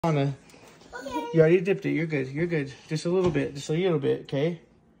Kiana, Okay. you already dipped it. You're good. You're good. Just a little bit. Just a little bit, okay?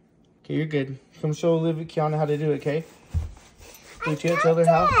 Okay, you're good. Come show Olivia, Kiana how to do it, okay? Tell her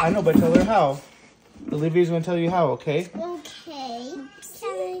how. I know, but tell her how. Olivia's going to tell you how, okay? Okay.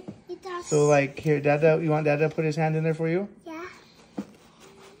 So, like, here, Dada, you want Dada to put his hand in there for you? Yeah.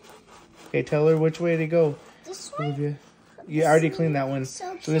 Okay, tell her which way to go. This way? Olivia. You already cleaned that one.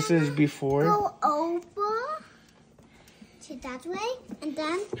 So this is before. Go over to that way, and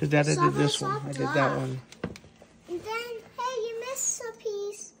then... Because Dada did this one. I did that one. And then, hey, you missed a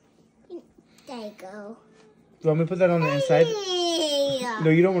piece. There you go. You want me to put that on the inside? Hey. No,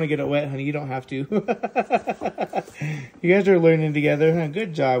 you don't want to get it wet, honey. You don't have to. You guys are learning together, huh?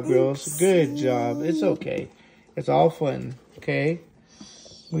 Good job, girls. Good job. It's okay. It's all fun, okay?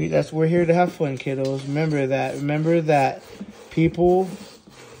 We're here to have fun, kiddos. Remember that. Remember that people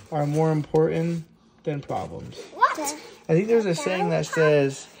are more important than problems. What? I think there's a saying that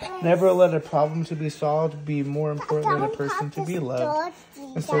says, never let a problem to be solved be more important than a person to be loved.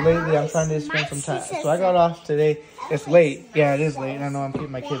 And so lately, I'm trying to spend some time. So I got off today. It's late. Yeah, it is late. I know I'm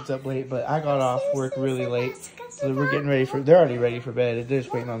keeping my kids up late, but I got off work really late. So we're getting ready they're already ready for bed. They're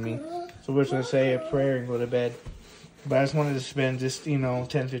just waiting on me. So we're just going to say a prayer and go to bed. But I just wanted to spend just, 10,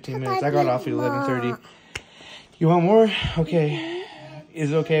 15 minutes. I got off at 11:30. You want more? Okay.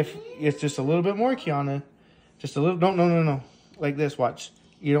 Is it okay if it's just a little bit more, Kiana? Just a little. No. Like this. Watch.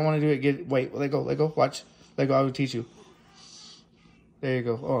 You don't want to do it. Wait. Let go. Watch. Let go. I will teach you. There you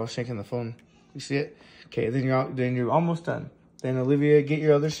go. Oh, I was shaking the phone. You see it? Okay. Then you're almost done. Then Olivia, get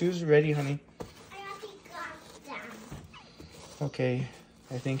your other shoes ready, honey. I already got them. Okay.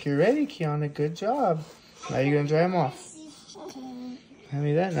 I think you're ready, Kiana. Good job. Now you're gonna dry them off. Okay. Hand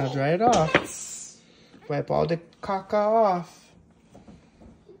me that. Now dry it off. Wipe all the caca off.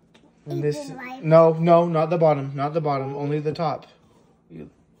 And this. No, not the bottom. Not the bottom. Only the top. You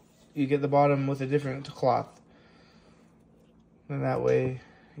get the bottom with a different cloth. And that way,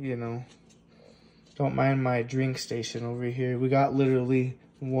 don't mind my drink station over here. We got literally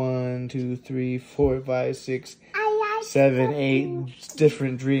 1, 2, 3, 4, 5, 6, 7, 8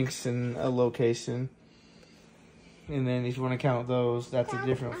 different drinks in a location. And then if you want to count those, that's a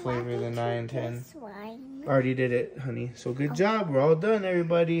different flavor than 9, 10. Already did it, honey. So good job. We're all done,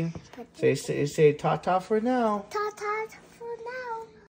 everybody. Say ta-ta for now. Ta-ta.